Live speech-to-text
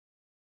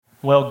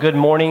Well, good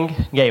morning,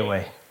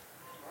 Gateway.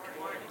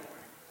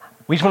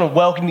 We just want to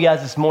welcome you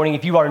guys this morning.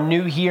 If you are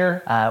new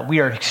here, we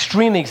are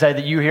extremely excited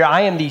that you're here.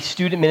 I am the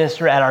student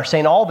minister at our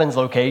St. Albans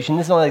location.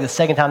 This is only like the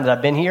second time that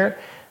I've been here.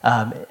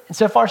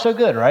 So far, so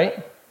good,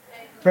 right?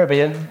 For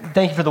everybody,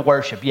 thank you for the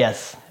worship,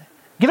 yes.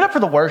 Give it up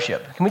for the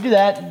worship. Can we do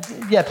that?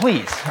 Yeah,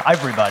 please,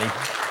 everybody.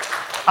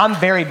 I'm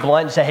very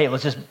blunt and say, hey,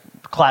 let's just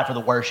clap for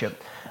the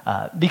worship.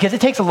 Because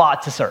it takes a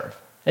lot to serve.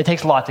 It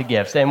takes a lot to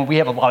give. And we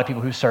have a lot of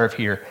people who serve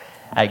here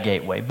at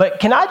Gateway. But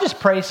can I just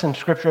pray some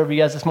scripture over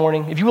you guys this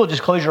morning? If you will,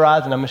 just close your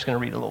eyes, and I'm just going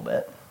to read a little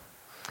bit.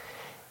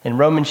 In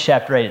Romans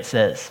chapter 8, it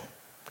says,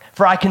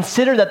 "For I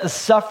consider that the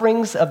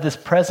sufferings of this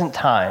present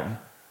time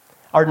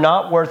are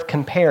not worth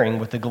comparing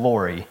with the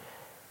glory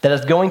that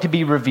is going to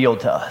be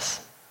revealed to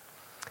us.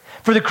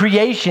 For the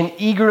creation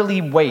eagerly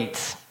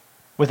waits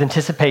with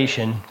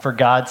anticipation for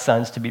God's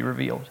sons to be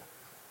revealed.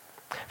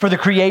 For the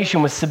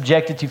creation was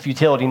subjected to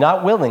futility,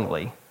 not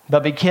willingly,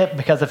 but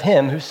because of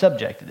him who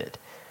subjected it,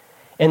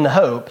 in the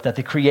hope that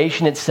the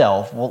creation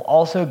itself will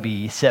also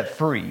be set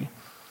free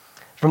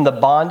from the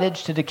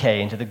bondage to decay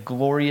into the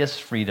glorious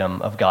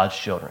freedom of God's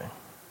children.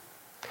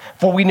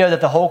 For we know that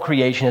the whole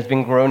creation has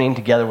been groaning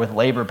together with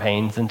labor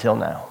pains until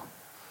now.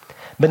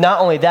 But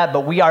not only that,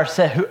 but we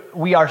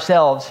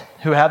ourselves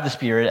who have the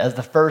Spirit as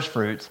the first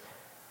fruits,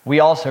 we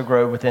also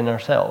grow within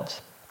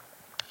ourselves,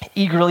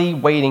 eagerly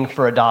waiting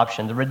for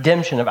adoption, the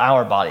redemption of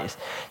our bodies.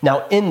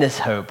 Now in this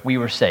hope we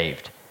were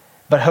saved.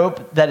 But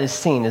hope that is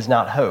seen is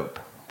not hope,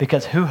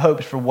 because who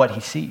hopes for what he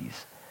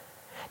sees?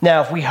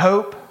 Now, if we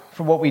hope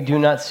for what we do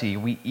not see,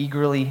 we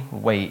eagerly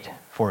wait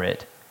for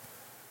it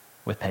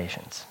with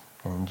patience."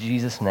 In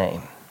Jesus'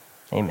 name,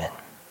 amen.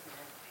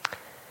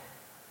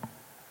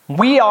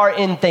 We are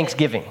in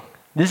Thanksgiving.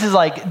 This is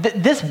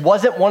this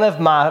wasn't one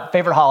of my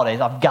favorite holidays,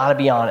 I've got to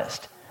be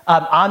honest.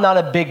 I'm not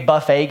a big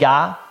buffet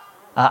guy.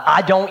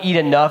 I don't eat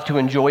enough to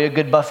enjoy a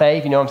good buffet,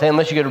 if you know what I'm saying.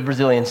 Unless you go to a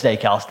Brazilian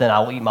steakhouse, then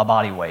I'll eat my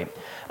body weight.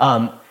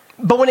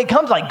 But when it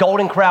comes to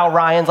Golden Corral,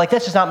 Ryan's,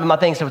 that's just not my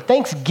thing. So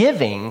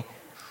Thanksgiving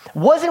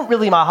wasn't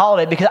really my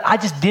holiday because I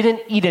just didn't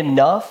eat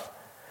enough.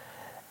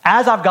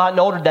 As I've gotten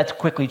older, that's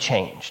quickly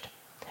changed.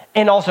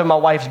 And also my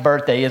wife's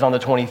birthday is on the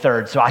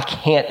 23rd, so I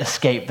can't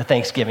escape the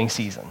Thanksgiving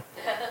season.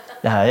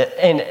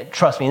 And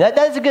trust me, that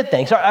is a good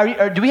thing.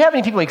 So do we have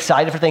any people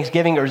excited for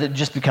Thanksgiving, or is it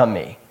just become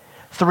me?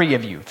 3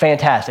 of you,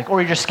 fantastic.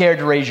 Or you're just scared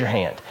to raise your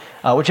hand.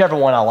 Whichever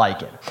one, I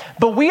like it.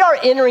 But we are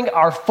entering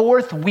our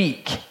 4th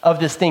week of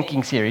this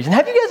thinking series. And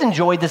have you guys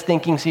enjoyed this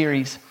thinking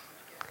series?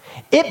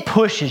 It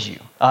pushes you.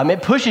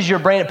 It pushes your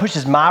brain. It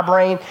pushes my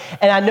brain.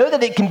 And I know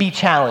that it can be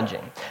challenging.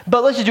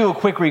 But let's just do a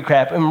quick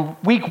recap. In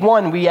week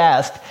 1, we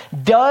asked,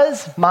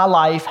 does my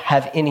life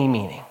have any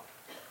meaning?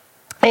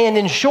 And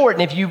in short,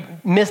 and if you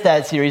missed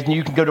that series, then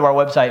you can go to our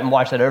website and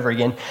watch that over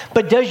again.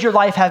 But does your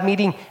life have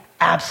meaning?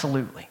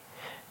 Absolutely.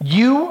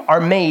 You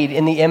are made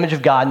in the image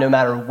of God no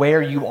matter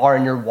where you are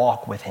in your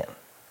walk with him.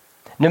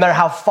 No matter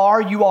how far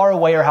you are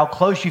away or how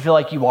close you feel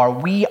like you are,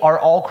 we are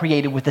all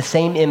created with the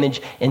same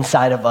image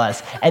inside of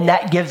us. And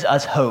that gives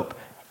us hope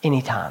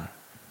anytime.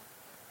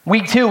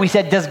 Week 2, we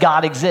said, does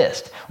God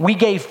exist? We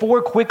gave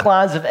 4 quick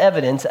lines of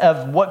evidence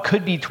of what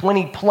could be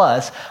 20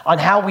 plus on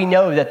how we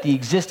know that the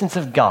existence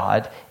of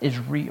God is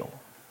real.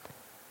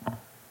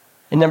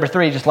 And number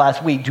 3, just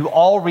last week, do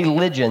all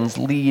religions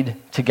lead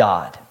to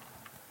God?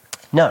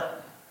 No.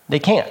 They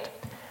can't.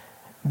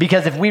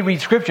 Because if we read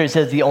scripture, it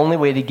says the only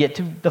way to get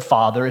to the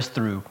Father is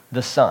through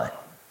the Son.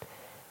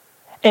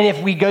 And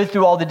if we go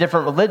through all the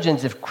different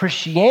religions, if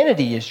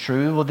Christianity is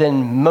true, well,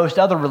 then most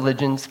other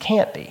religions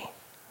can't be,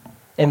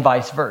 and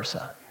vice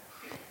versa.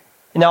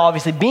 Now,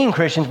 obviously, being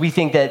Christians, we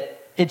think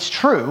that it's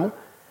true,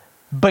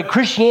 but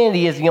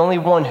Christianity is the only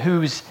one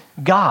whose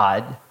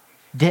God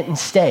didn't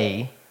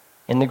stay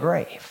in the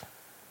grave.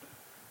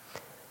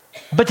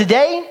 But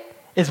today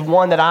is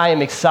one that I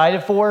am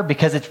excited for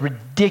because it's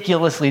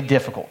ridiculously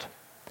difficult.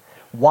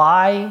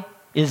 Why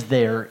is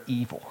there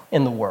evil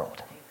in the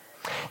world?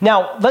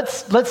 Now,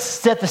 let's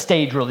set the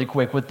stage really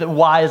quick with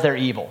why is there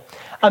evil.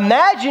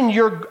 Imagine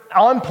you're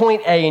on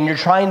point A and you're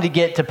trying to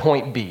get to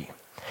point B.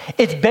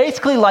 It's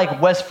basically like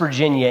West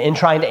Virginia in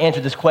trying to answer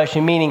this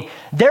question, meaning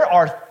there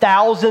are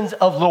thousands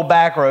of little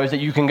back roads that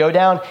you can go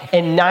down,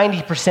 and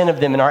 90% of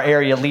them in our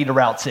area lead to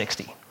Route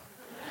 60.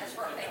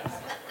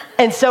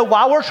 And so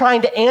while we're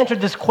trying to answer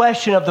this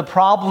question of the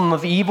problem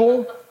of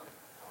evil,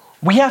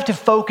 we have to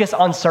focus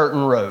on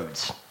certain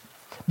roads.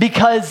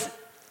 Because,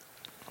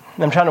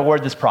 I'm trying to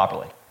word this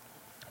properly,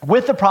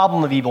 with the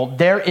problem of evil,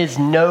 there is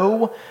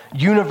no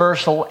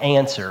universal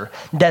answer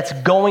that's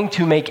going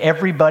to make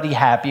everybody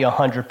happy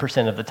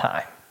 100% of the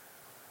time.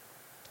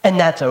 And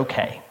that's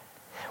okay.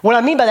 What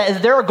I mean by that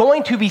is there are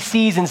going to be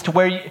seasons to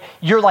where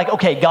you're like,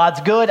 okay, God's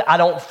good. I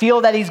don't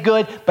feel that he's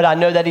good, but I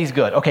know that he's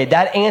good. Okay,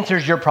 that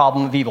answers your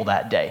problem of evil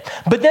that day.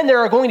 But then there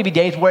are going to be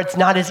days where it's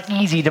not as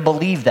easy to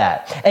believe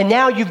that. And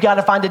now you've got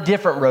to find a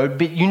different road,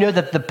 but you know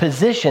that the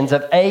positions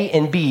of A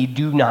and B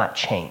do not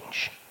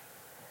change.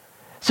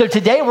 So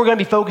today we're going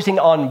to be focusing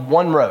on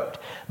one road,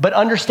 but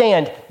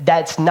understand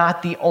that's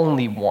not the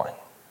only one.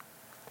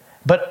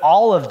 But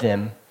all of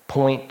them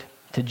point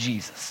to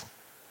Jesus.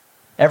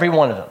 Every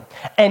one of them.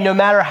 And no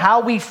matter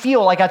how we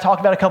feel, like I talked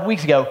about a couple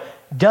weeks ago,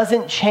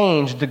 doesn't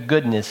change the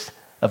goodness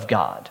of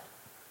God.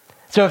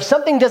 So if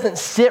something doesn't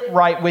sit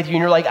right with you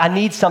and you're like, I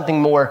need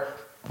something more,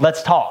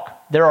 let's talk.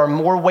 There are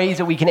more ways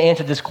that we can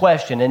answer this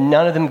question, and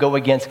none of them go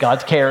against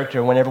God's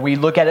character whenever we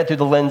look at it through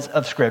the lens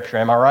of Scripture.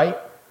 Am I right?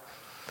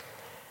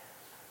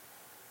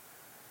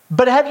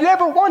 But have you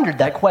ever wondered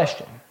that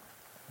question?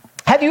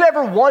 Have you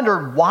ever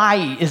wondered,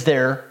 why is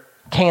there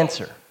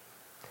cancer?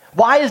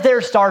 Why is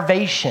there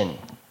starvation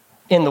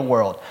in the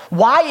world?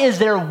 Why is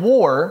there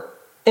war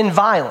and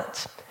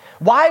violence?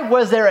 Why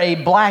was there a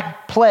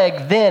black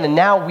plague then, and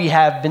now we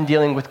have been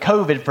dealing with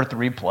COVID for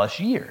 3+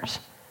 years?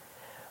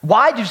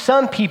 Why do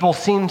some people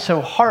seem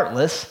so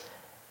heartless?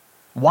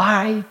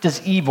 Why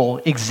does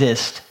evil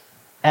exist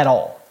at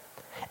all?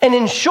 And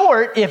in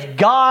short, if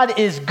God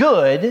is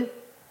good,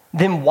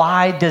 then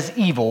why does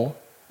evil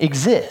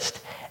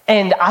exist?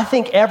 And I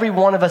think every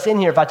one of us in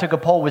here, if I took a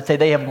poll, would say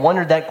they have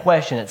wondered that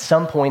question at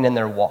some point in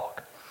their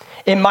walk.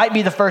 It might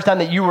be the first time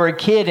that you were a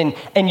kid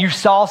and you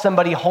saw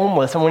somebody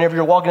homeless, and whenever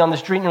you're walking down the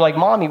street and you're like,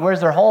 Mommy,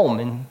 where's their home?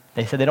 And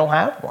they said they don't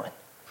have one.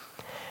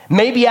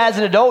 Maybe as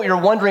an adult, you're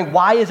wondering,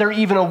 why is there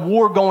even a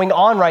war going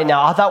on right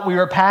now? I thought we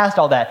were past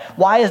all that.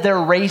 Why is there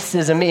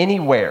racism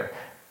anywhere?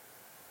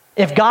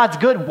 If God's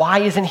good, why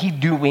isn't he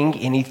doing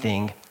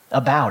anything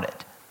about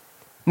it?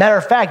 Matter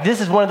of fact,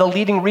 this is one of the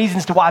leading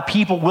reasons to why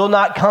people will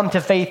not come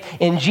to faith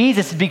in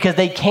Jesus, is because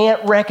they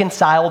can't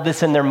reconcile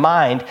this in their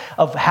mind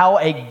of how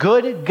a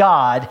good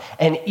God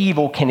and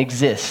evil can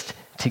exist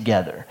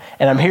together.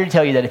 And I'm here to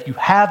tell you that if you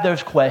have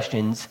those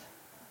questions,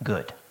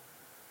 good.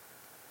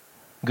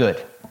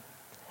 Good.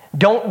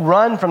 Don't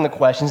run from the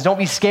questions. Don't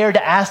be scared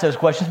to ask those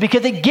questions,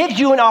 because it gives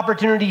you an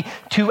opportunity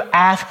to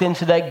ask them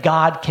so that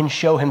God can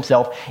show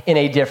himself in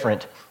a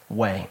different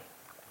way.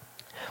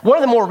 One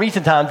of the more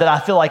recent times that I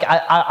feel like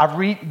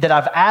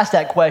I've asked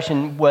that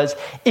question was,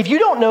 if you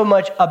don't know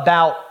much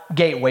about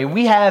Gateway,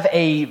 we have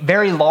a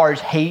very large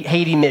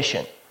Haiti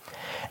mission.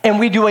 And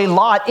we do a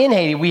lot in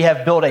Haiti. We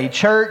have built a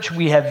church.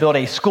 We have built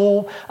a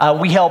school.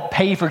 We help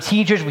pay for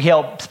teachers. We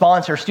help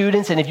sponsor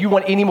students. And if you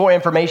want any more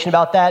information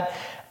about that,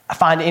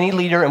 find any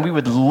leader, and we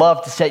would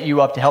love to set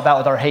you up to help out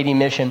with our Haiti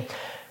mission.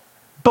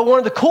 But one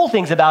of the cool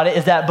things about it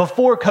is that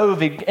before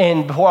COVID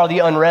and before all the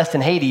unrest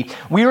in Haiti,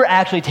 we were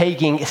actually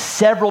taking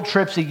several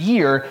trips a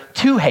year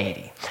to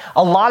Haiti.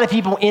 A lot of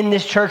people in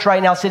this church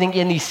right now sitting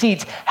in these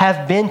seats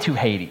have been to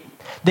Haiti.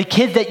 The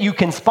kids that you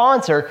can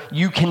sponsor,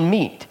 you can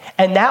meet.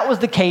 And that was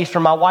the case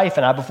for my wife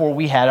and I before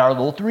we had our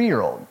little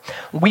 3-year-old.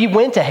 We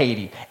went to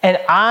Haiti, and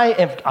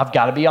I've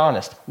got to be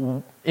honest,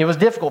 it was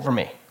difficult for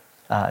me.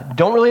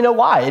 Don't really know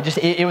why. It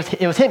was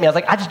hitting me. I was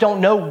like, I just don't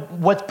know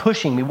what's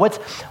pushing me.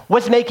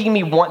 What's making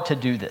me want to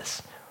do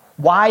this?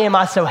 Why am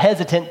I so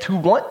hesitant to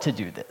want to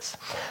do this?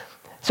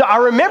 So I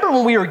remember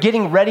when we were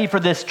getting ready for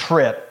this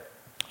trip,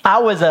 I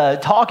was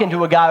talking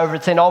to a guy over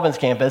at St. Albans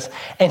campus,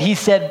 and he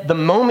said, the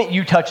moment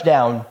you touch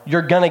down,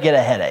 you're going to get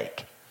a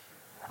headache.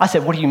 I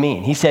said, what do you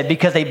mean? He said,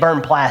 because they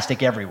burn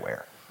plastic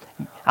everywhere.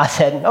 I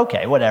said,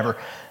 okay, whatever.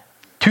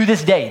 To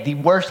this day, the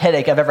worst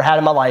headache I've ever had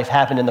in my life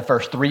happened in the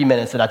first 3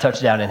 minutes that I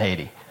touched down in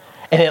Haiti.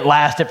 And it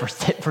lasted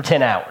for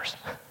 10 hours.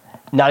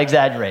 Not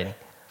exaggerating.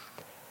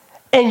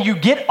 And you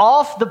get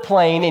off the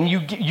plane and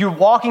you're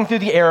walking through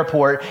the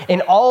airport,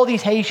 and all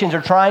these Haitians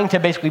are trying to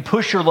basically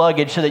push your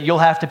luggage so that you'll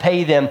have to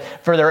pay them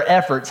for their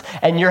efforts.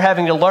 And you're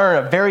having to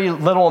learn a very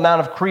little amount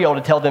of Creole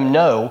to tell them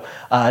no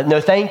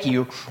thank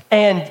you.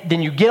 And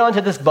then you get onto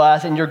this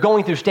bus and you're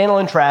going through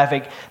stand-alone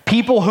traffic.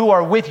 People who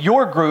are with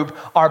your group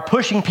are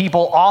pushing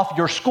people off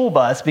your school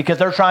bus because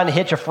they're trying to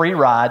hitch a free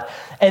ride.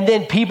 And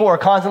then people are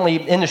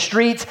constantly in the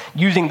streets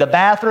using the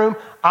bathroom.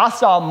 I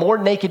saw more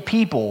naked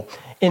people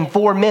in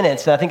 4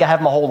 minutes than I think I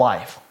have my whole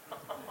life.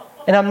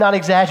 And I'm not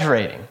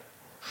exaggerating.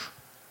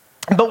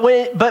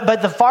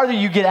 But the farther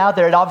you get out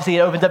there, it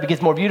opens up, it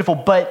gets more beautiful,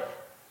 but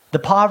the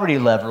poverty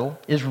level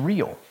is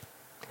real.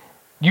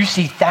 You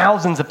see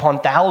thousands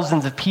upon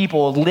thousands of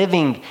people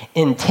living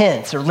in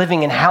tents or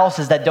living in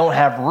houses that don't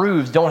have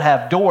roofs, don't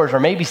have doors, or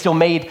maybe still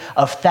made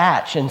of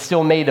thatch and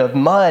still made of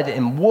mud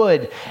and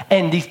wood.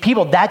 And these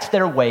people, that's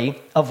their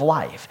way of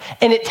life.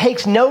 And it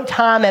takes no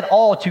time at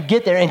all to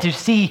get there and to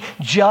see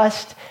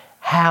just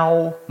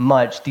how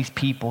much these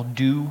people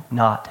do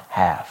not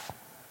have.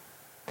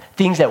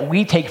 Things that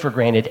we take for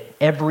granted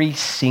every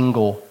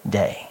single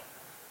day.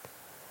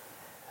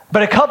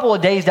 But a couple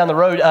of days down the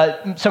road,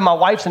 so my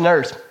wife's a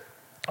nurse,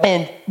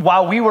 and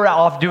while we were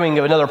off doing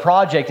another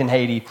project in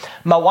Haiti,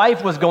 my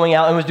wife was going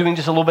out and was doing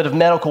just a little bit of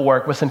medical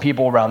work with some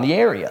people around the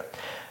area.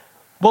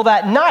 Well,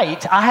 that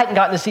night, I hadn't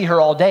gotten to see her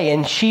all day,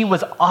 and she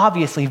was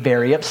obviously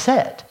very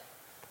upset.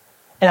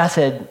 And I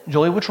said,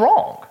 Julie, what's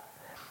wrong?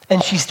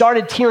 And she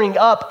started tearing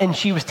up, and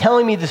she was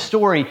telling me the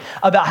story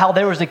about how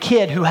there was a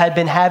kid who had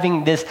been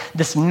having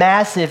this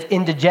massive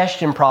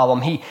indigestion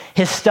problem.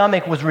 His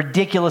stomach was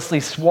ridiculously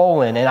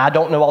swollen, and I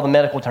don't know all the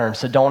medical terms,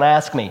 so don't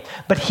ask me.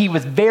 But he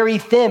was very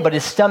thin, but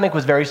his stomach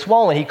was very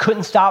swollen. He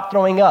couldn't stop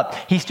throwing up.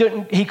 He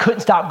couldn't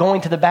stop going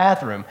to the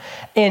bathroom.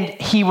 And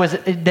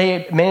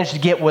they managed to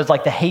get was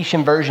like the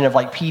Haitian version of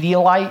like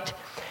Pedialyte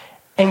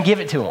and give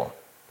it to him.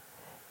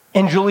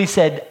 And Julie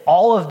said,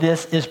 all of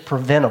this is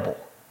preventable.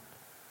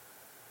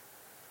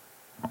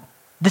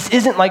 This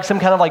isn't like some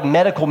kind of like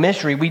medical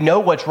mystery. We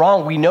know what's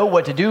wrong. We know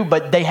what to do,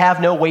 but they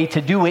have no way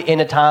to do it in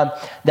a time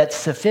that's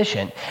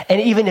sufficient. And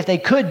even if they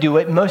could do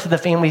it, most of the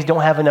families don't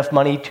have enough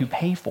money to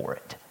pay for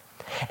it.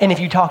 And if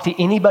you talk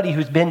to anybody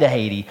who's been to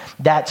Haiti,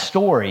 that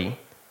story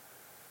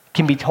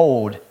can be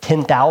told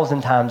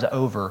 10,000 times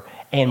over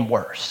and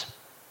worse.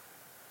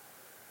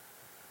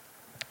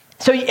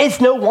 So it's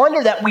no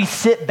wonder that we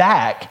sit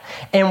back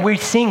and we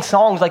sing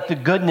songs like the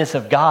goodness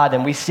of God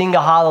and we sing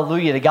a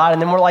hallelujah to God,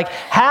 and then we're like,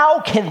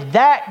 how can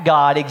that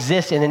God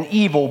exist in an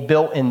evil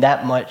built in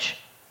that much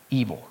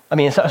evil?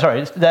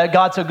 That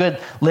God so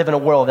good live in a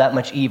world of that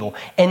much evil?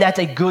 And that's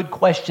a good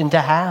question to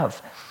have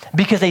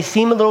because they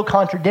seem a little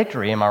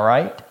contradictory, am I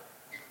right?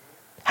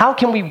 How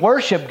can we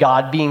worship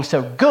God being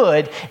so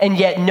good and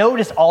yet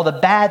notice all the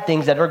bad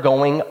things that are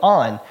going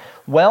on?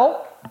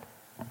 Well,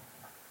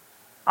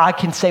 I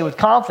can say with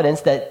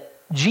confidence that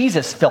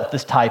Jesus felt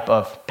this type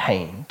of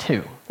pain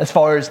too, as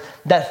far as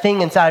that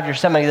thing inside of your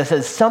stomach that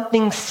says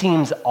something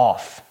seems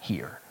off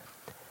here.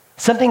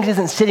 Something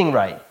isn't sitting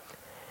right.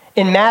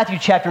 In Matthew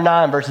chapter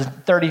 9, verses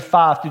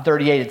 35 through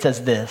 38, it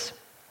says this,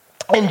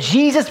 "And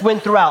Jesus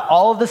went throughout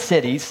all of the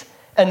cities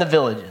and the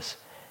villages,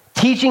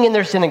 teaching in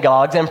their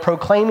synagogues and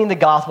proclaiming the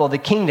gospel of the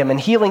kingdom and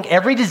healing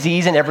every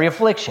disease and every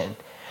affliction.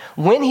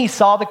 When he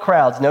saw the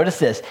crowds," notice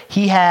this,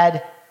 "he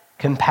had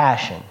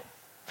compassion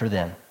for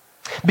them,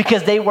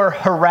 because they were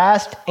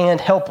harassed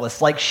and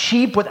helpless, like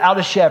sheep without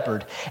a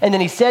shepherd. And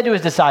then he said to his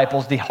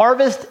disciples, 'The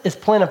harvest is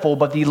plentiful,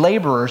 but the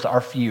laborers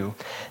are few.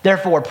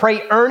 Therefore,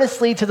 pray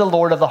earnestly to the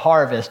Lord of the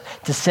harvest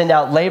to send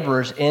out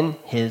laborers in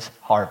his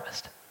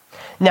harvest.'"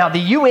 Now, the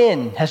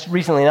UN has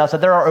recently announced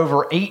that there are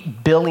over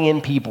 8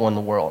 billion people in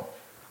the world.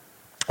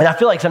 And I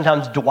feel like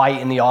sometimes Dwight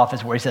in the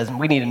office where he says,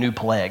 we need a new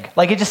plague.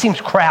 Like it just seems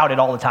crowded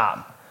all the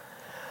time.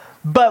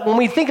 But when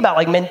we think about,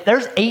 like, man,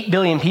 there's 8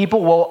 billion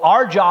people. Well,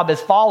 our job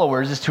as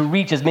followers is to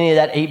reach as many of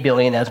that 8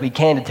 billion as we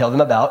can to tell them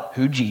about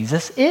who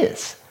Jesus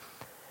is.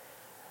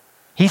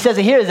 He says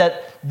it here is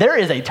that there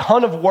is a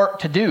ton of work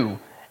to do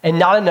and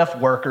not enough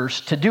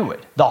workers to do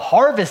it. The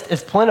harvest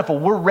is plentiful.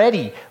 We're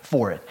ready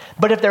for it.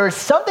 But if there is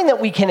something that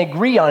we can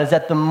agree on is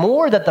that the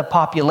more that the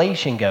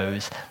population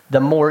goes,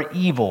 the more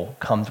evil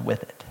comes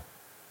with it.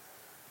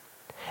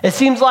 It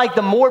seems like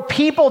the more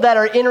people that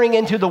are entering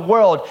into the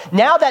world,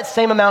 now that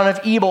same amount of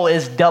evil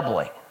is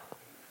doubling.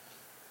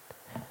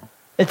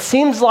 It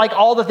seems like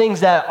all the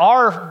things that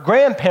our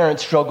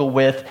grandparents struggle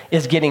with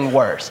is getting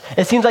worse.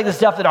 It seems like the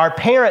stuff that our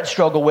parents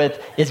struggle with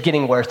is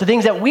getting worse. The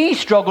things that we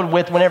struggled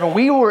with whenever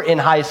we were in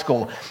high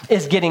school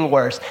is getting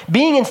worse.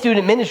 Being in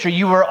student ministry,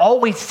 you were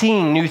always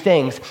seeing new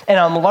things, and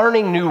I'm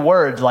learning new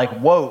words like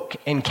woke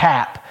and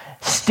cap.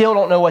 Still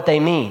don't know what they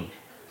mean.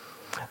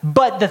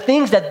 But the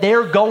things that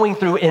they're going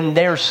through in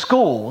their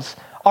schools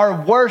are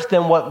worse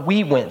than what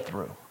we went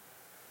through,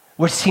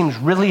 which seems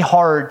really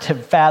hard to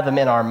fathom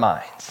in our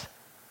minds.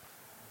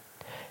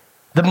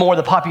 The more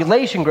the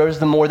population grows,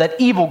 the more that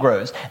evil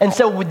grows. And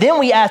so then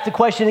we ask the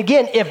question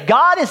again, if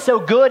God is so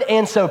good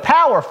and so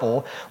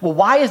powerful, well,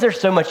 why is there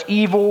so much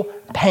evil,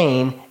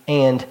 pain,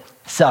 and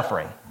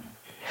suffering?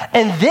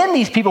 And then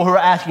these people who are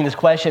asking this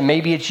question,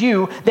 maybe it's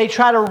you, they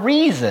try to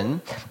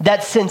reason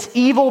that since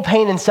evil,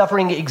 pain, and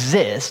suffering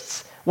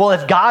exists, well,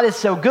 if God is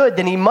so good,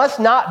 then he must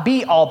not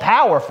be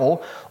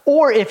all-powerful,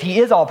 or if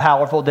he is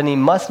all-powerful, then he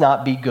must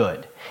not be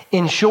good.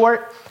 In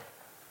short,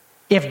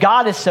 if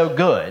God is so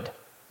good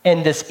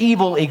and this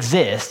evil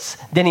exists,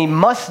 then he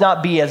must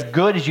not be as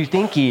good as you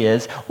think he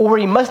is, or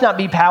he must not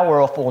be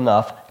powerful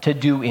enough to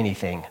do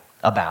anything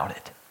about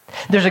it.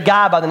 There's a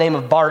guy by the name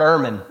of Bart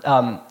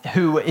Ehrman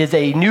who is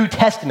a New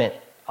Testament,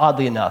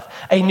 oddly enough,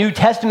 a New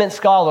Testament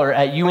scholar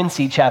at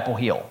UNC Chapel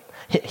Hill.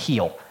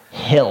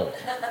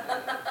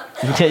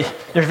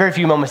 There's very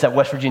few moments that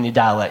West Virginia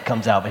dialect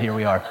comes out, but here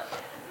we are.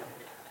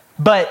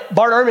 But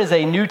Bart Ehrman is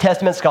a New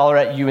Testament scholar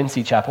at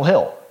UNC Chapel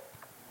Hill.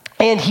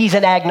 And he's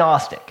an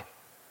agnostic,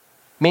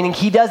 meaning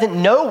he doesn't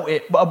know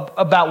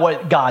about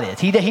what God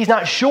is. He's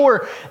not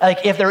sure,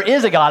 like, if there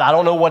is a God, I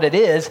don't know what it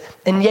is,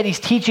 and yet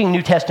he's teaching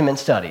New Testament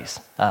studies,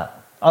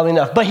 oddly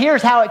enough. But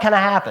here's how it kind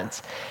of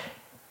happens.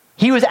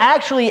 He was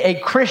actually a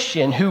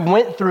Christian who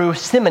went through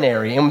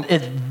seminary and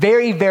is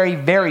very, very,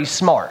 very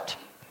smart.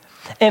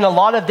 And a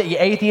lot of the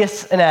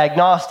atheists and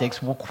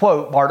agnostics will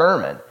quote Bart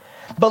Ehrman.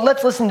 But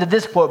let's listen to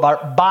this quote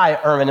by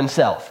Ehrman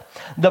himself.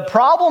 "The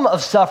problem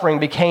of suffering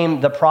became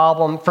the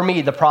problem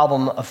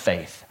of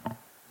faith.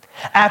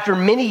 After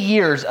many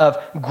years of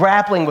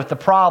grappling with the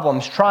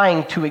problems,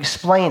 trying to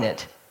explain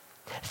it,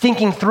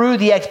 thinking through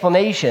the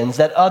explanations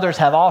that others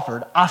have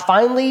offered, I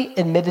finally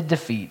admitted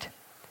defeat.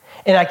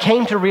 And I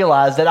came to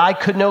realize that I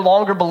could no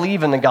longer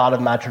believe in the God of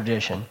my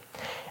tradition.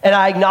 And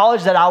I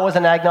acknowledged that I was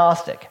an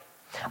agnostic.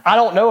 I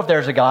don't know if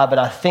there's a God, but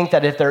I think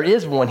that if there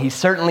is one, he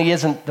certainly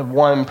isn't the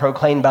one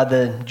proclaimed by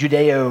the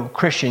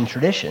Judeo-Christian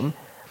tradition,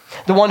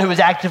 the one who is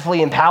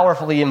actively and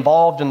powerfully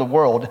involved in the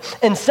world.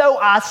 And so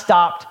I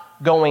stopped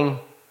going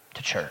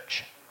to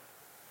church.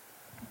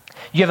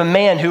 You have a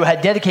man who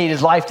had dedicated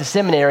his life to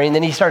seminary, and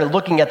then he started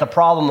looking at the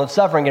problem of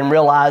suffering and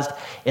realized,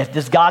 if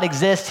this God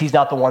exists, he's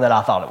not the one that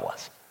I thought it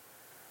was.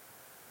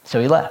 So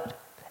he left.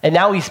 And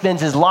now he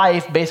spends his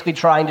life basically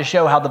trying to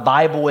show how the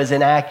Bible is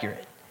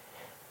inaccurate.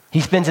 He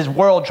spends his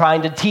world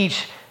trying to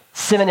teach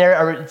seminary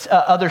or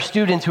other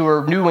students who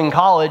are new in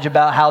college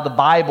about how the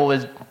Bible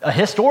is a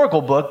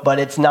historical book, but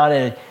it's not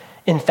an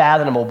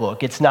unfathomable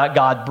book. It's not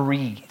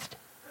God-breathed.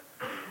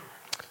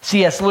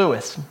 C.S.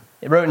 Lewis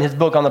wrote in his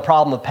book on the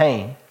problem of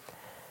pain,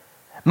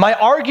 "My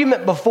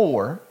argument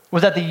before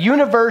was that the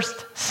universe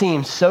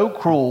seemed so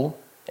cruel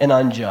and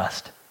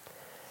unjust.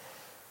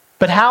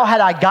 But how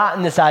had I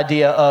gotten this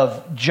idea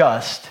of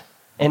just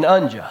and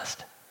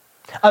unjust?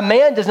 A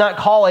man does not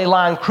call a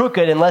line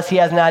crooked unless he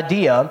has an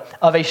idea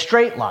of a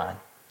straight line.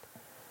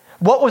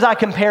 What was I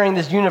comparing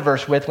this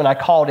universe with when I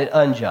called it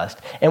unjust?"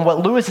 And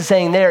what Lewis is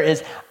saying there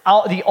is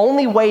the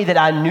only way that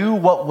I knew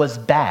what was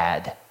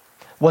bad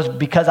was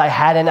because I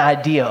had an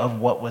idea of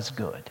what was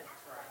good.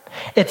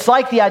 It's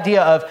like the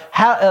idea of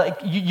how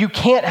you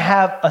can't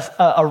have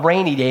a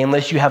rainy day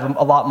unless you have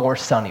a lot more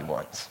sunny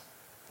ones.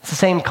 It's the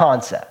same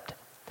concept.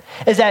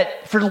 Is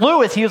that for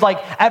Lewis, he was like,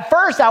 at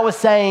first I was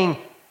saying,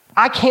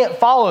 I can't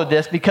follow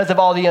this because of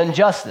all the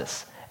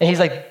injustice. And he's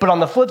like, but on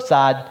the flip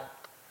side,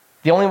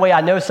 the only way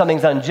I know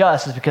something's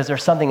unjust is because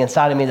there's something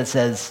inside of me that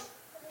says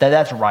that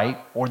that's right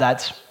or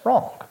that's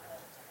wrong.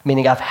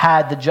 Meaning I've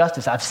had the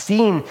justice. I've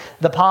seen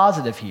the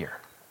positive here.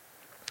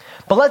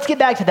 But let's get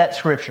back to that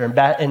scripture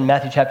in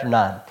Matthew chapter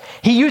 9.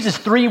 He uses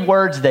 3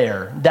 words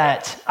there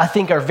that I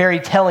think are very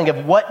telling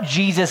of what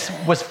Jesus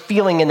was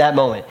feeling in that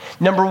moment.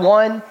 Number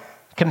 1,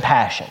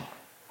 compassion.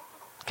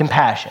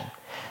 Compassion.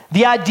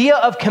 The idea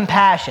of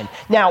compassion.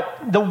 Now,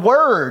 the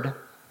word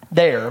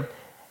there,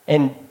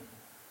 and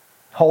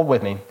hold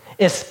with me,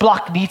 is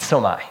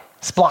splachnitzomai.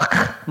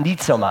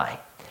 Splachnitzomai.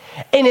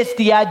 And it's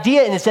the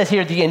idea, and it says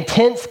here, the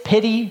intense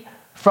pity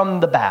from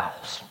the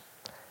bowels.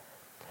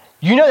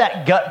 You know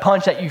that gut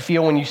punch that you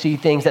feel when you see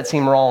things that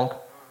seem wrong?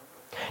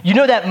 You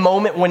know that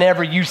moment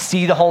whenever you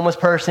see the homeless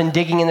person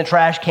digging in the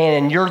trash can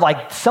and you're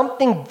like,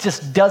 something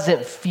just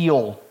doesn't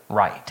feel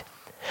right.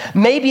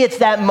 Maybe it's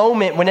that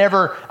moment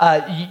whenever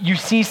you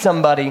see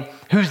somebody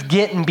who's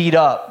getting beat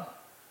up,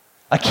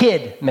 a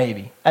kid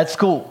maybe, at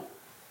school,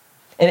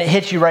 and it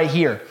hits you right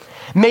here.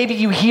 Maybe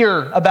you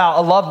hear about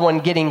a loved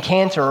one getting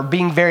cancer or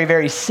being very,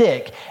 very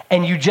sick,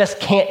 and you just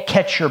can't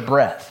catch your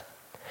breath.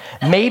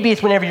 Maybe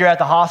it's whenever you're at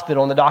the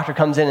hospital and the doctor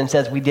comes in and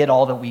says, we did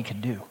all that we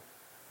could do.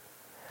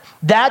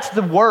 That's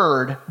the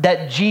word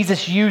that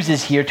Jesus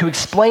uses here to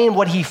explain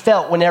what he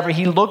felt whenever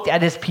he looked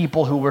at his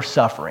people who were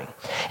suffering,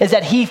 is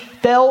that he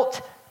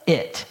felt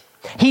it.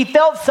 He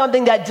felt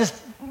something that just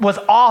was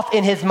off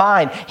in his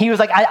mind. He was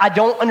like, I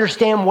don't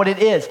understand what it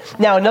is.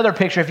 Now, another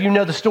picture, if you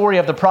know the story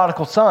of the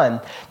prodigal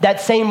son, that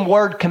same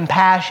word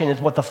compassion is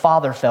what the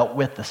father felt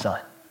with the son.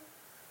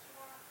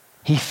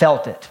 He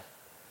felt it.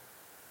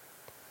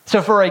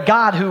 So for a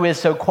God who is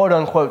so quote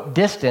unquote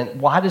distant,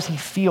 why does he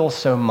feel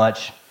so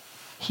much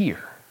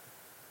here?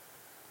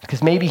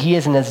 Because maybe he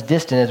isn't as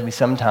distant as we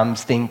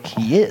sometimes think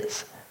he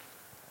is.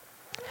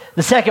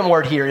 The second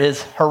word here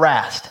is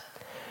harassed.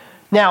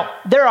 Now,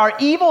 there are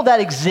evil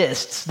that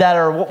exists that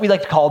are what we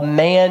like to call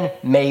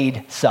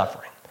man-made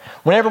suffering.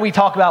 Whenever we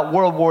talk about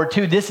World War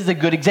II, this is a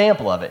good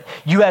example of it.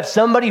 You have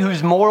somebody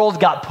whose morals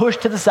got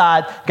pushed to the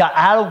side, got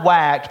out of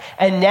whack,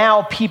 and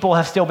now people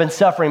have still been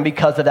suffering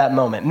because of that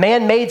moment.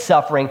 Man-made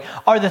suffering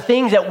are the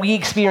things that we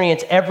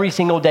experience every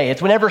single day.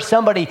 It's whenever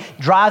somebody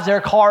drives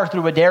their car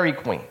through a Dairy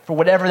Queen, for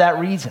whatever that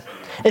reason.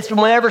 It's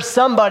whenever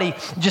somebody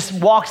just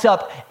walks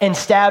up and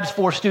stabs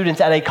 4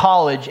 students at a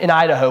college in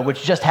Idaho,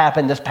 which just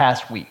happened this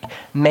past week.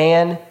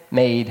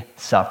 Man-made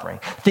suffering.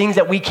 Things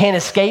that we can't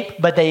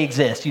escape, but they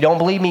exist. You don't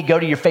believe me? Go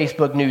to your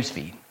Facebook news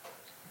feed.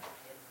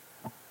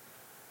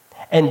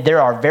 And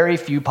there are very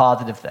few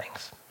positive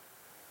things.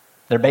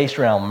 They're based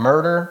around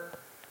murder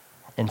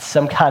and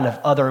some kind of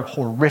other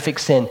horrific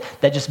sin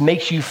that just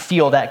makes you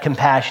feel that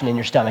compassion in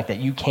your stomach that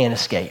you can't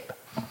escape.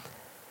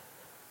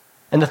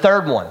 And the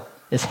third one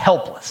is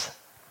helpless.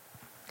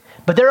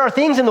 But there are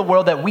things in the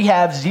world that we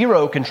have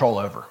zero control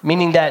over,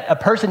 meaning that a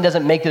person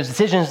doesn't make those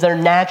decisions. They're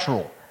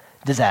natural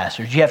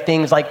disasters. You have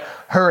things like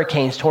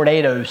hurricanes,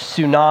 tornadoes,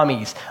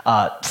 tsunamis,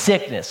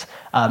 sickness.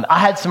 I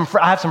have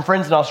some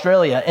friends in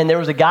Australia, and there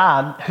was a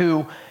guy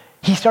who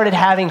he started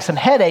having some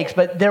headaches,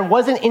 but there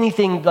wasn't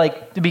anything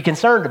like to be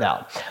concerned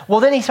about.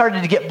 Well, then he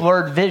started to get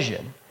blurred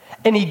vision,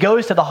 and he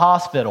goes to the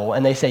hospital,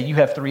 and they say, you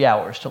have 3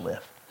 hours to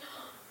live.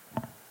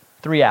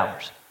 3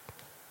 hours.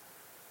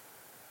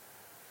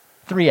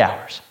 3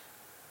 hours.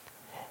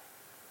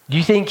 Do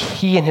you think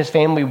he and his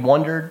family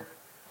wondered,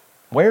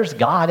 where's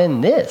God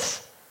in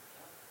this?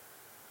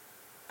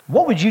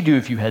 What would you do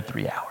if you had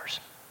 3 hours?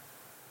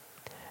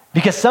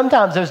 Because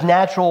sometimes those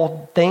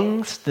natural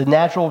things, the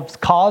natural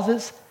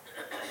causes,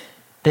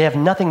 they have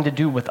nothing to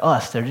do with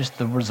us. They're just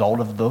the result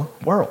of the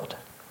world.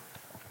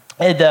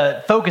 And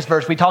the focus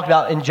verse we talked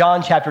about in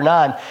John chapter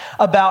 9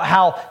 about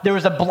how there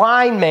was a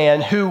blind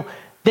man who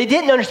they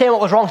didn't understand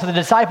what was wrong. So the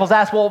disciples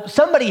asked, well,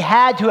 somebody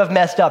had to have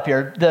messed up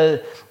here.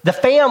 The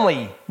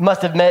family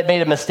must have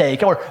made a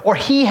mistake or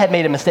he had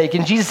made a mistake.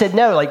 And Jesus said,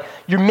 no, like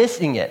you're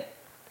missing it.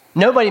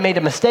 Nobody made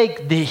a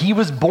mistake. He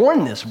was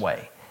born this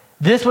way.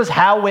 This was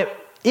how it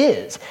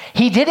is.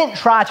 He didn't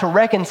try to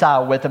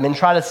reconcile with them and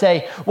try to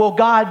say, well,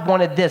 God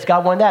wanted this,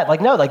 God wanted that.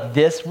 Like, no, like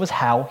this was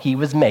how he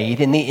was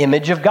made in the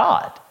image of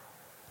God.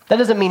 That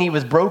doesn't mean he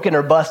was broken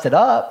or busted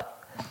up.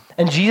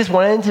 And Jesus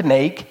wanted to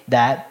make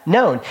that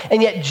known.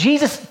 And yet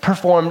Jesus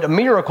performed a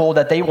miracle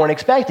that they weren't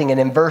expecting. And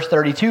in verse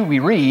 32, we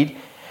read,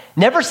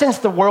 never since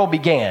the world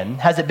began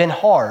has it been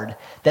hard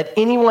that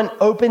anyone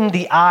opened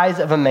the eyes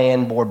of a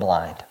man born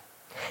blind.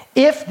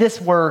 If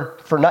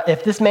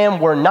this man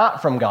were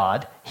not from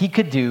God, he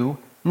could do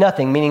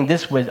nothing, meaning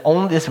this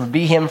would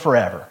be him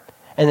forever.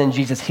 And then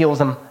Jesus heals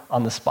him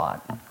on the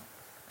spot.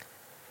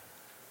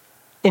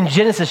 In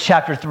Genesis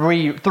chapter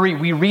 3,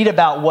 we read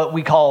about what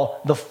we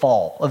call the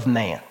fall of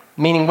man,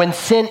 meaning when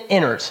sin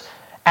enters,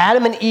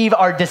 Adam and Eve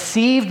are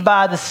deceived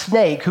by the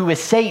snake, who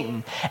is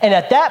Satan. And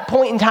at that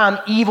point in time,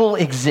 evil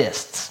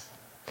exists.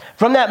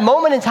 From that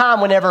moment in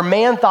time, whenever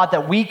man thought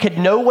that we could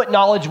know what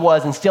knowledge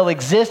was and still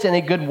exist in a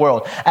good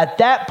world, at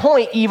that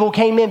point, evil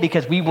came in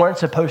because we weren't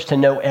supposed to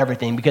know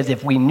everything. Because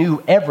if we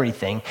knew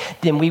everything,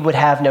 then we would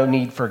have no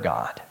need for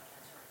God.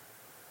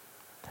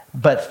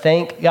 But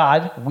thank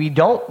God, we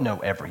don't know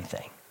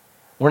everything.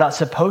 We're not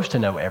supposed to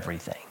know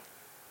everything.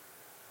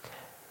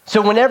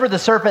 So whenever the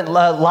serpent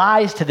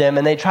lies to them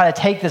and they try to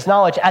take this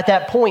knowledge, at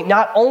that point,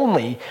 not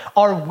only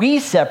are we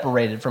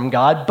separated from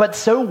God, but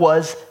so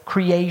was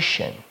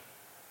creation,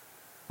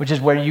 which is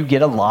where you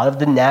get a lot of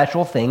the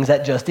natural things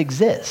that just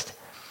exist.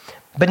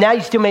 But now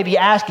you still may be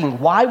asking,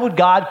 why would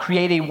God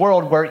create a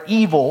world where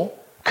evil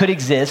could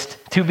exist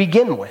to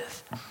begin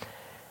with?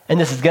 And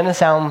this is going to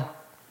sound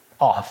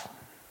off.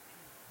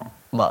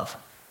 Love.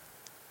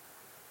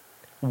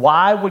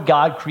 Why would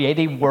God create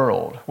a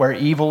world where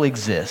evil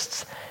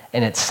exists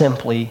and it's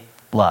simply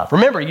love?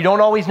 Remember, you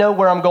don't always know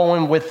where I'm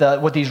going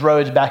with these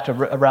roads back to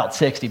Route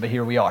 60, but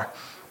here we are.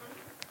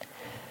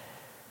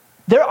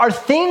 There are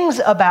things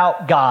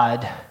about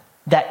God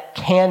that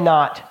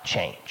cannot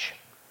change.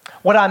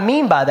 What I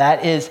mean by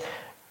that is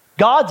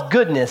God's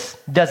goodness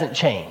doesn't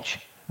change,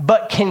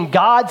 but can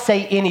God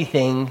say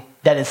anything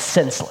that is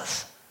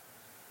senseless?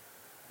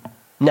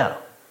 No.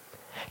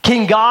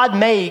 Can God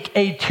make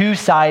a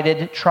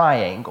two-sided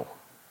triangle?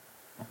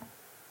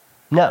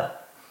 No.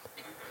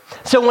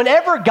 So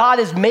whenever God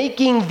is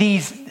making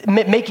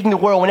the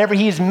world, whenever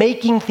he is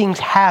making things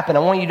happen, I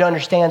want you to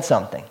understand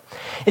something,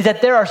 is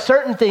that there are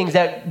certain things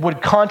that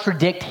would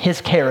contradict his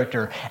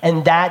character,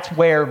 and that's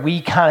where we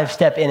kind of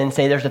step in and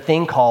say there's a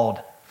thing called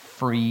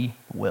free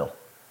will.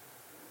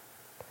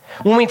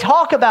 When we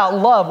talk about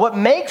love, what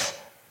makes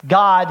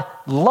God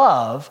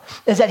love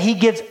is that he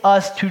gives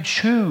us to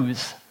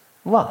choose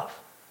love.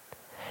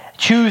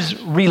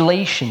 Choose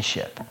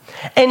relationship.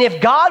 And if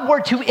God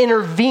were to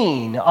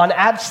intervene on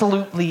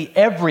absolutely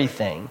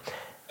everything,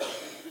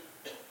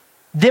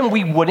 then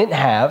we wouldn't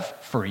have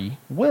free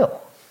will.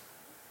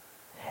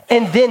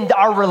 And then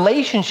our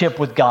relationship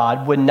with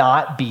God would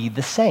not be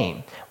the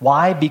same.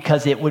 Why?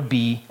 Because it would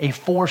be a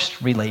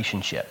forced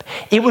relationship.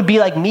 It would be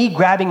like me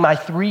grabbing my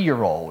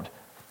 3-year-old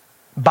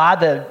by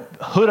the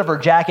hood of her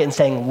jacket and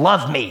saying,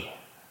 love me.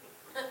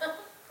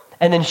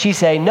 And then she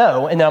say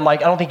no. And then I'm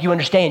like, I don't think you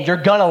understand. You're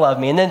going to love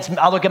me. And then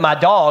I look at my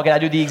dog and I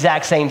do the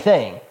exact same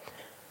thing.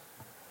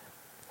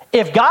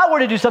 If God were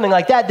to do something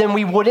like that, then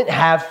we wouldn't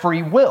have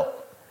free will.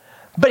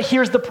 But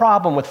here's the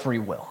problem with free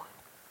will.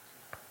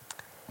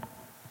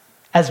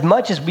 As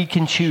much as we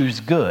can choose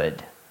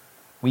good,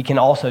 we can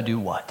also do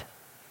what?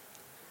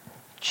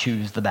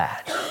 Choose the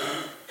bad.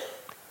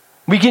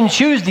 We can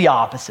choose the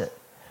opposite.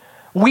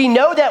 We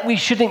know that we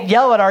shouldn't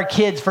yell at our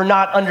kids for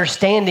not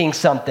understanding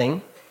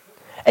something,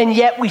 and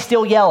yet we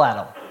still yell at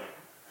them.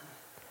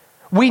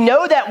 We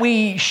know that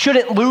we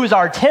shouldn't lose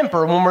our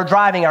temper when we're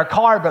driving our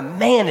car, but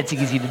man, it's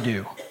easy to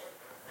do.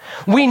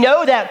 We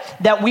know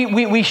that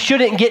we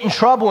shouldn't get in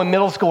trouble in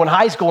middle school and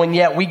high school, and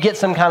yet we get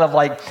some kind of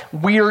like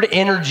weird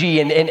energy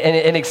and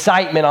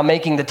excitement on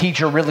making the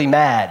teacher really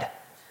mad.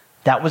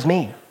 That was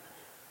me.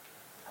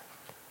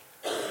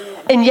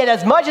 And yet,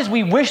 as much as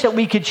we wish that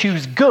we could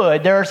choose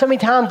good, there are so many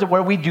times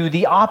where we do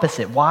the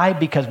opposite. Why?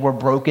 Because we're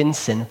broken,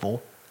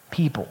 sinful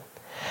people.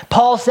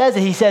 Paul says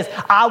it. He says,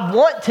 I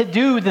want to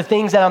do the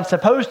things that I'm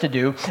supposed to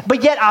do,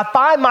 but yet I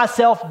find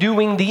myself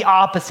doing the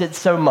opposite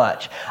so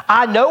much.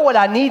 I know what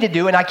I need to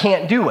do and I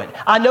can't do it.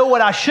 I know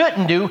what I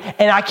shouldn't do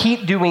and I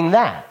keep doing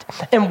that.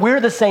 And we're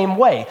the same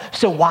way.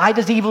 So why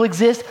does evil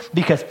exist?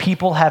 Because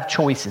people have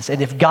choices.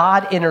 And if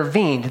God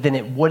intervened, then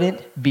it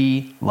wouldn't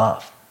be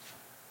love.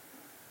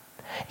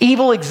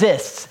 Evil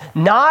exists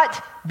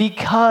not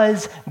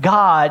because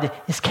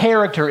God's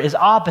character is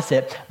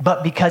opposite,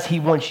 but because he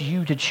wants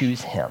you to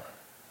choose him.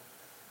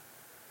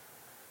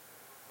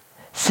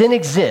 Sin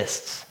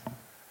exists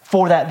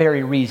for that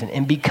very reason.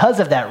 And because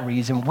of that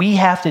reason, we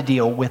have to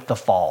deal with the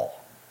fall.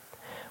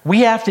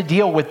 We have to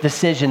deal with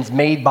decisions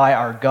made by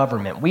our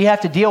government. We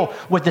have to deal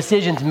with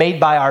decisions made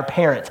by our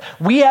parents.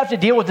 We have to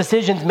deal with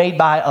decisions made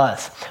by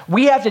us.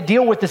 We have to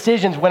deal with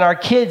decisions when our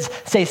kids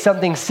say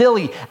something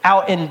silly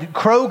out in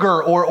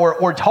Kroger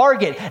or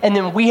Target, and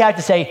then we have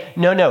to say,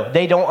 no,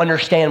 they don't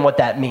understand what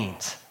that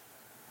means.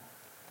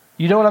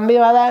 You know what I mean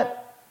by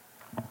that?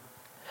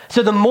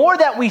 So the more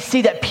that we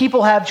see that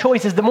people have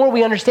choices, the more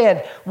we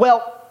understand,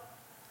 well,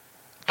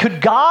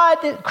 could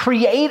God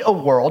create a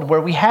world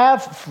where we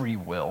have free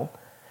will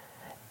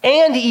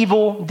and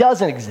evil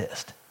doesn't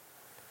exist?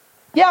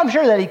 Yeah, I'm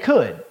sure that he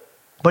could,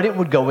 but it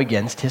would go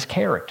against his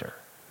character.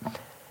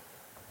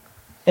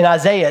 In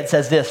Isaiah, it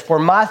says this, "For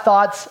my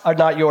thoughts are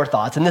not your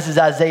thoughts." And this is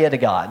Isaiah to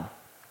God.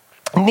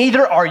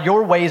 "Neither are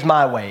your ways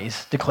my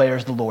ways,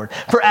 declares the Lord.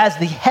 For as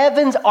the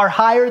heavens are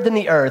higher than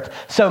the earth,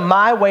 so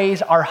my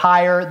ways are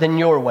higher than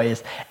your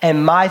ways,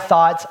 and my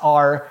thoughts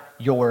are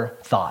your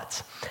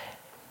thoughts."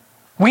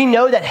 We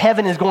know that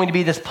heaven is going to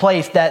be this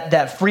place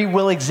that free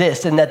will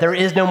exists and that there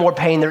is no more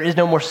pain, there is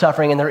no more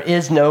suffering, and there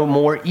is no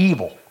more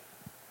evil.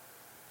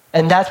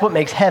 And that's what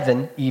makes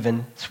heaven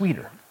even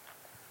sweeter.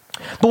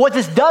 But what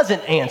this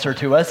doesn't answer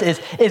to us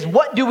is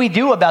what do we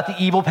do about the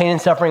evil, pain,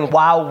 and suffering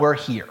while we're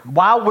here,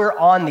 while we're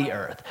on the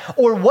earth?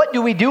 Or what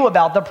do we do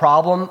about the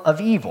problem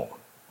of evil?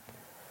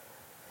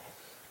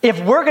 If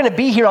we're going to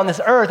be here on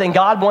this earth and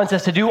God wants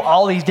us to do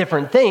all these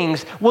different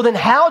things, well, then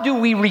how do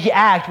we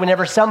react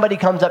whenever somebody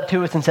comes up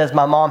to us and says,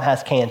 "My mom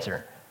has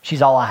cancer.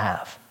 She's all I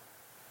have"?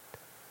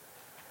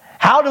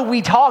 How do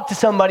we talk to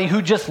somebody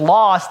who just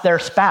lost their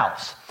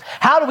spouse?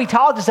 How do we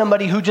talk to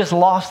somebody who just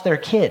lost their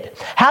kid?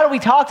 How do we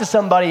talk to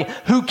somebody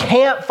who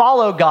can't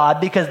follow God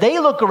because they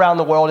look around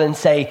the world and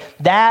say,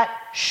 "That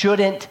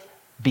shouldn't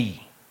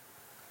be"?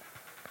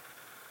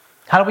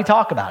 How do we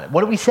talk about it?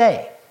 What do we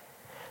say?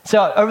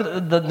 So over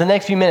the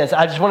next few minutes,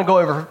 I just want to go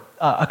over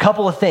a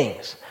couple of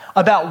things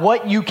about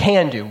what you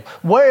can do.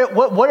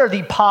 What are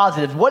the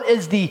positives? What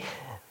is the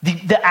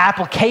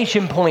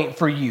application point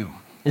for you?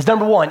 Is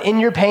number one, in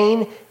your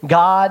pain,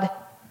 God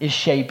is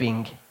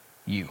shaping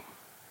you.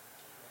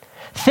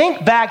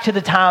 Think back to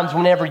the times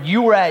whenever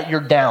you were at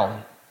your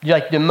down,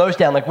 like the most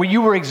down, like where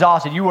you were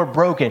exhausted, you were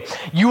broken,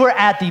 you were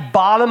at the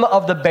bottom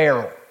of the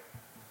barrel.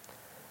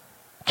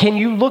 Can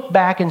you look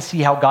back and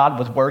see how God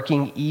was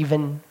working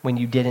even when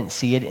you didn't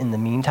see it in the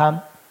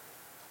meantime?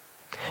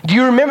 Do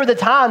you remember the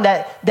time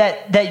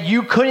that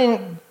you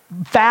couldn't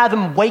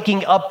fathom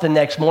waking up the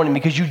next morning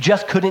because you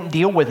just couldn't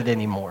deal with it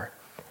anymore?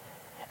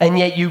 And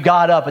yet you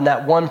got up and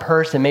that one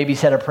person maybe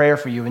said a prayer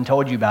for you and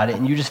told you about it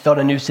and you just felt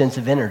a new sense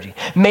of energy.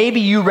 Maybe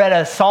you read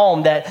a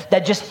psalm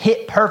that just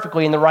hit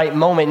perfectly in the right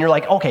moment and you're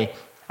like, okay,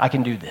 I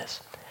can do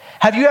this.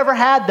 Have you ever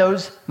had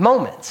those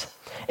moments?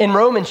 In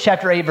Romans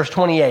chapter 8, verse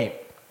 28,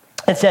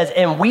 it says,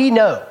 "And we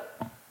know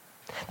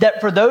that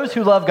for those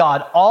who love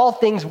God, all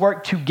things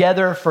work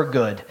together for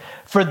good,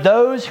 for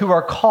those who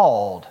are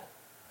called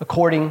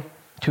according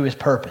to his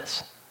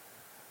purpose."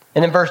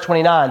 And in verse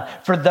 29,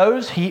 "For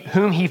those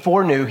whom he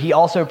foreknew, he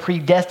also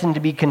predestined to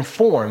be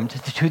conformed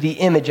to the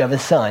image of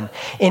his Son,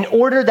 in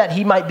order that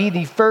he might be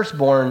the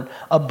firstborn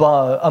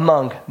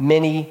among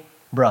many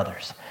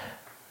brothers."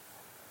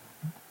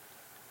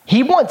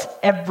 He wants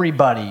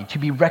everybody to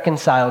be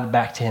reconciled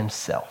back to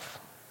himself.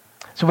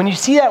 So when you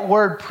see that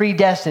word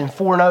predestined,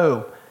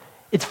 foreknow,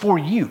 it's for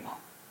you.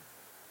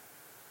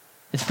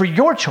 It's for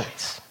your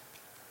choice.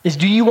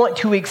 Do you want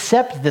to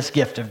accept this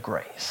gift of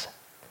grace?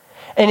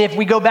 And if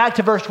we go back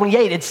to verse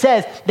 28, it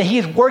says that he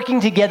is working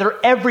together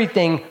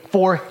everything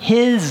for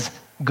his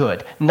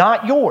good,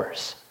 not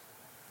yours.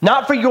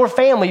 Not for your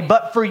family,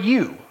 but for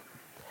you.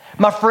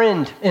 My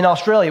friend in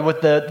Australia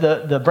with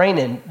the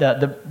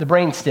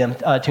brain stem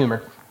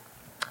tumor,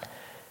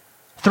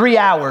 3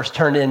 hours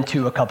turned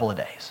into a couple of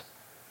days.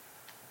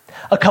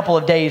 A couple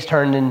of days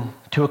turned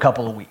into a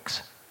couple of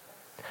weeks.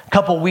 A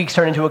couple of weeks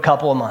turned into a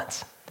couple of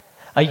months.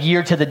 A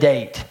year to the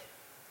date,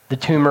 the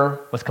tumor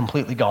was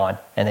completely gone,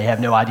 and they have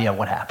no idea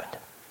what happened.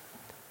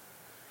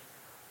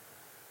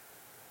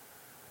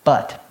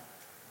 But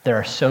there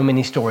are so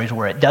many stories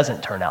where it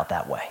doesn't turn out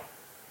that way.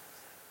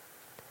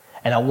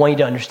 And I want you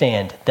to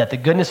understand that the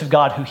goodness of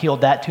God who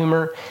healed that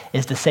tumor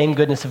is the same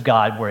goodness of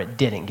God where it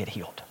didn't get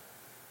healed.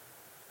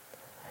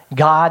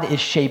 God is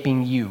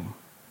shaping you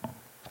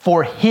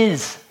for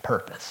his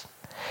purpose.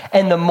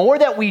 And the more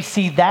that we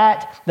see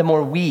that, the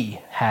more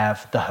we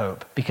have the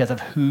hope because of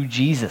who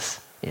Jesus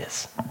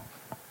is.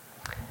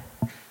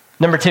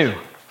 Number two,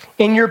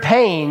 in your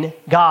pain,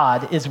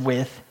 God is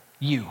with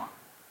you.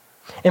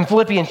 In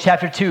Philippians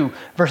chapter 2,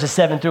 verses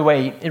 7 through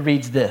 8, it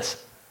reads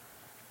this.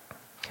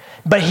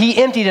 "But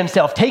he emptied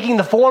himself, taking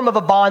the form of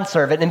a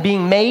bondservant and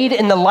being made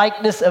in the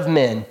likeness of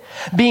men.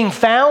 Being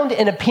found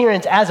in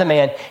appearance as a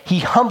man, he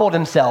humbled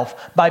himself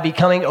by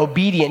becoming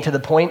obedient to the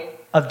point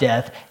of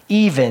death,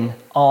 even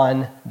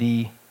on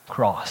the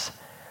cross.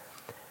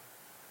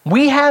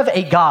 We have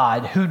a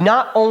God who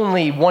not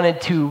only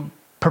wanted to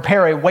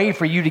prepare a way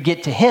for you to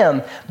get to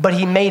him, but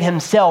he made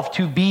himself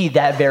to be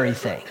that very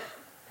thing.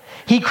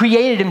 He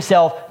created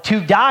himself to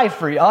die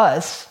for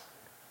us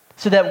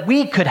so that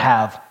we could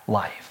have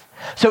life.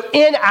 So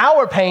in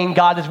our pain,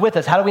 God is with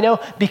us. How do we know?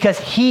 Because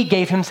he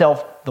gave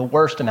himself the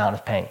worst amount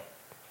of pain.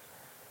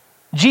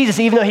 Jesus,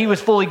 even though he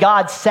was fully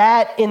God,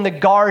 sat in the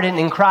garden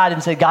and cried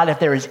and said, God, if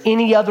there is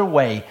any other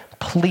way,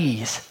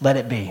 please let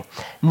it be,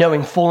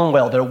 knowing full and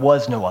well there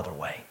was no other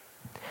way.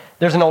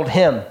 There's an old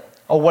hymn,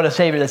 Oh, What a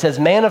Savior, that says,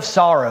 man of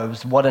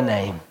sorrows, what a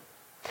name.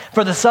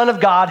 For the Son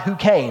of God who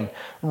came,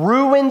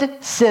 ruined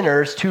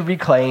sinners to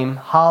reclaim.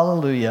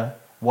 Hallelujah,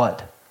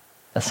 what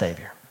a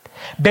Savior.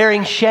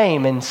 Bearing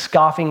shame and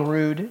scoffing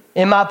rude,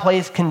 in my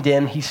place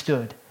condemned he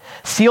stood.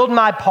 Sealed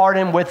my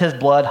pardon with his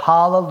blood.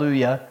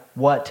 Hallelujah,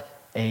 what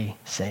a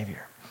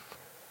Savior.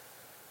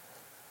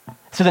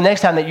 So the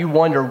next time that you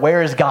wonder,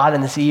 where is God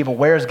in this evil?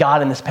 Where is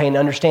God in this pain?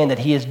 Understand that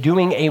he is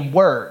doing a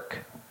work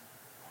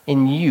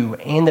in you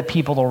and the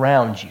people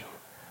around you.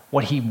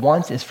 What he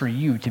wants is for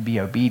you to be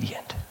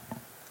obedient.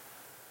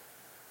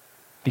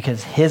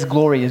 Because his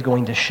glory is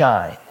going to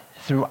shine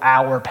through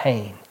our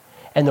pain.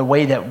 And the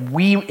way that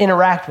we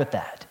interact with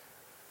that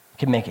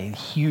can make a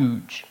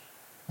huge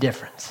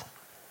difference.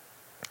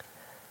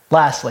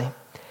 Lastly,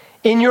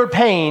 in your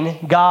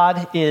pain,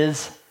 God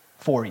is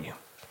for you.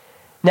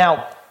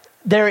 Now,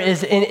 there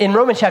is, in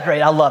Romans chapter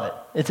 8, I love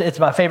it. It's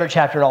my favorite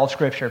chapter in all of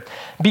Scripture.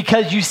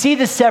 Because you see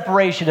the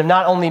separation of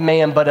not only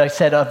man, but I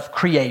said of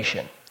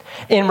creation.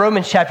 In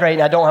Romans chapter 8,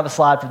 and I don't have a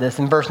slide for this,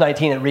 in verse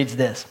 19 it reads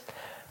this.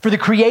 For the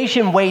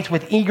creation waits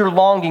with eager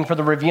longing for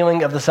the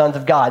revealing of the sons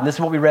of God. And this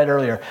is what we read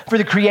earlier. For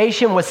the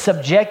creation was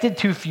subjected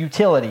to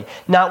futility,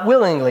 not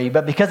willingly,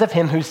 but because of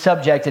him who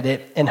subjected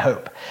it in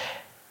hope.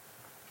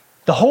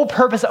 The whole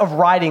purpose of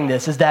writing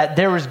this is that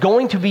there is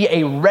going to be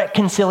a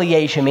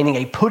reconciliation, meaning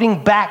a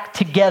putting back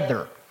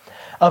together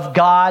of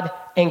God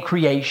and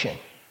creation.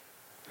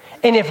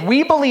 And if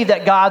we believe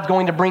that God's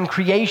going to bring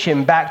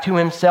creation back to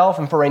himself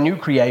and for a new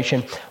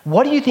creation,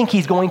 what do you think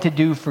he's going to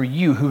do for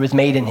you who is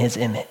made in his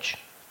image?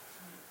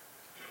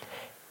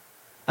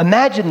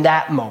 Imagine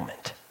that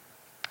moment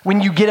when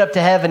you get up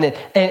to heaven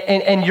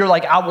and you're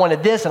like, I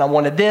wanted this and I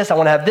wanted this. I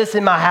want to have this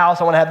in my house.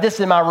 I want to have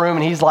this in my room.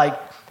 And he's like,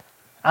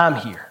 I'm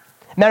here.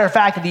 Matter of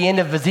fact, at the end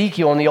of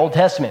Ezekiel in the Old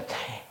Testament,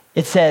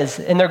 it says,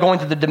 and they're going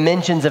through the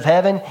dimensions of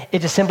heaven, it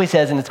just simply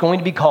says, and it's going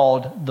to be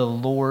called, the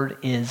Lord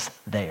is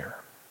there.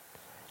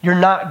 You're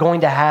not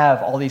going to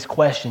have all these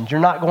questions.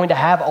 You're not going to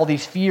have all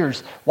these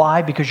fears.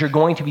 Why? Because you're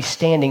going to be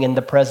standing in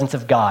the presence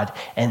of God,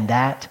 and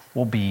that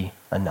will be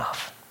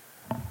enough.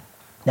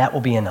 That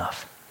will be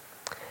enough.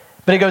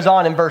 But it goes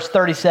on in verse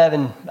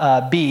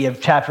 37b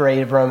of chapter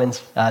 8 of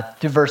Romans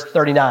to verse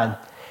 39.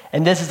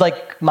 And this is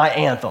like my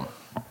anthem.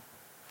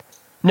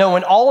 No,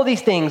 in all of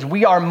these things,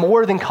 we are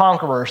more than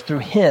conquerors through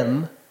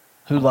him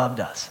who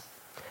loved us.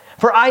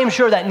 For I am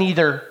sure that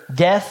neither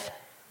death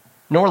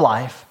nor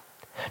life,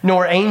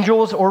 nor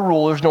angels or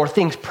rulers, nor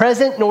things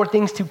present, nor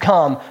things to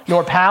come,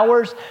 nor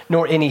powers,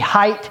 nor any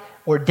height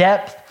or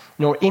depth,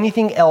 nor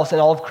anything else in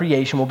all of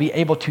creation will be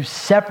able to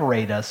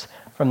separate us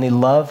from the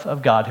love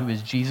of God who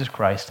is Jesus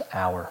Christ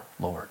our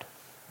Lord.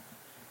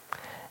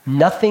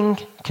 Nothing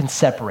can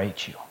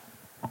separate you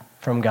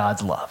from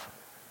God's love.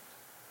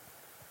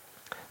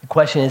 The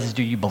question is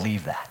do you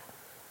believe that?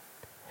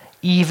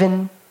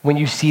 Even when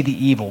you see the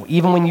evil,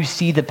 even when you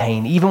see the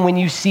pain, even when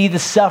you see the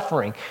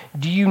suffering,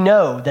 do you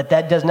know that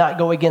that does not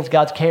go against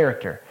God's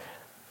character?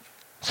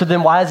 So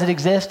then why does it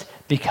exist?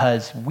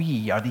 Because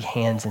we are the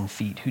hands and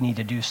feet who need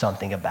to do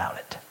something about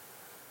it.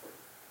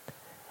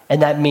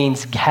 And that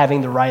means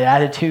having the right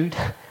attitude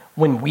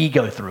when we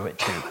go through it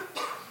too.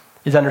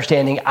 Is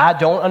understanding, I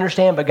don't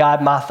understand, but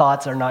God, my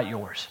thoughts are not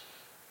yours.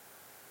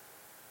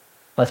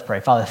 Let's pray.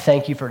 Father,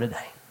 thank you for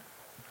today.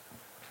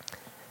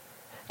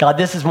 God,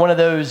 this is one of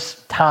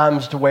those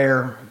times to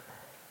where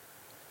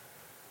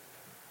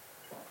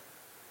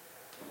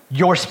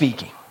you're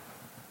speaking.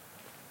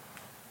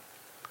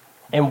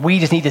 And we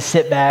just need to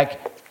sit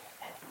back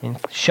and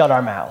shut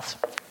our mouths.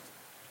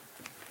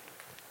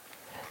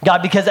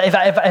 God, because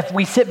if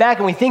we sit back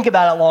and we think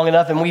about it long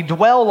enough and we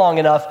dwell long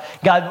enough,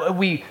 God,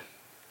 we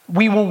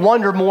will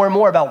wonder more and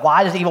more about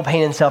why does evil,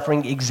 pain, and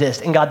suffering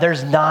exist? And God,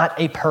 there's not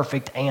a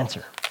perfect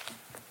answer.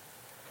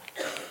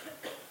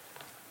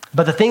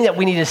 But the thing that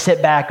we need to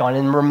sit back on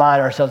and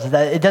remind ourselves is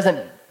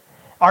that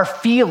our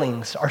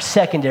feelings are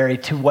secondary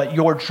to what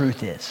your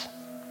truth is.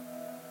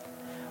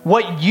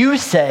 What you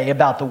say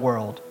about the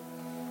world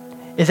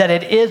is that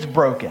it is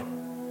broken,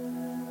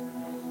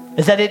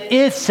 is that it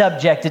is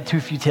subjected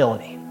to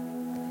futility,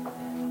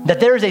 that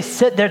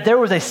there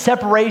was a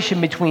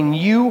separation between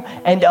you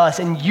and us,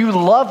 and you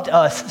loved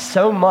us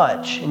so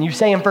much. And you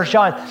say in 1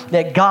 John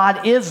that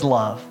God is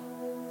love,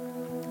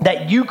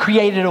 that you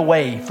created a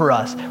way for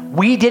us.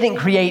 We didn't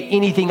create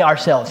anything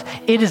ourselves.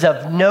 It is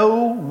of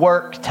no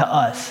work to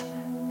us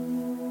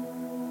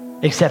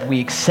except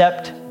we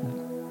accept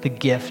the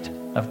gift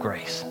of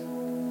grace.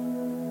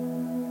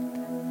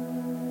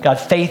 God,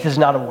 faith is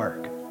not a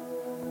work.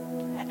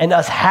 And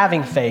us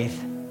having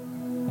faith,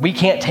 we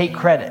can't take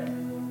credit.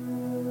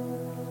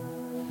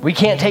 We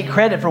can't take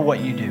credit for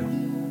what you do.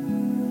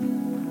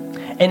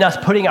 And us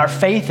putting our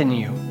faith in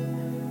you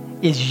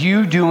is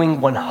you doing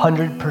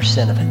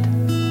 100% of it.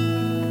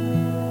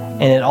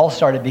 And it all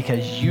started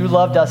because you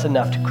loved us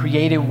enough to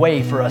create a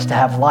way for us to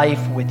have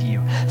life with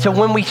you. So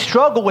when we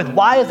struggle with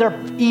why is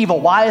there evil,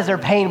 why is there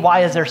pain, why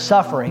is there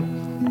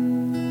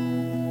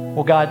suffering?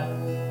 Well, God,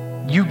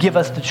 you give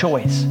us the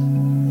choice,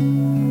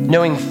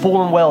 knowing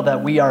full and well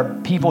that we are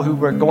people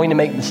who are going to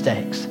make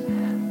mistakes.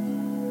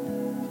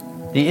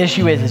 The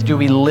issue is do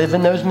we live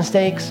in those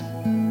mistakes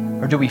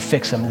or do we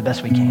fix them the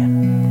best we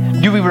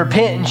can? Do we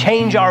repent and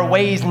change our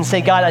ways and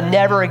say, God, I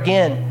never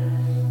again.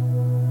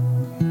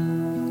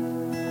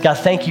 God,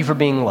 thank you for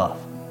being love.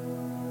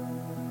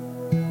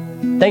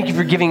 Thank you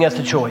for giving us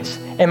the choice.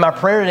 And my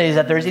prayer today is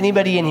that there's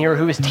anybody in here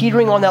who is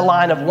teetering on that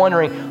line of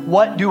wondering,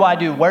 what do I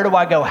do? Where do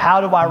I go?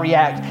 How do I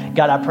react?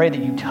 God, I pray that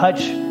you touch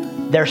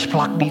their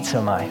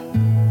splachnitzomai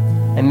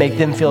and make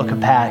them feel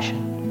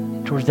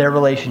compassion towards their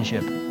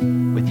relationship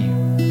with you.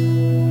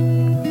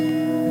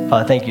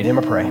 Father, thank you. In him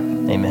I pray.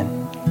 Amen.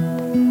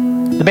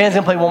 The band's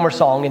going to play one more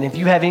song, and if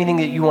you have anything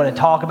that you want to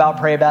talk about,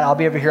 pray about, I'll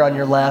be over here on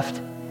your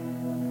left.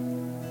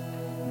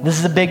 This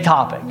is a big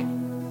topic.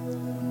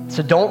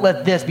 So don't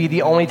let this be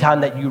the only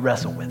time that you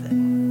wrestle with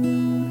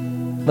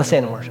it. Let's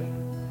stand and worship.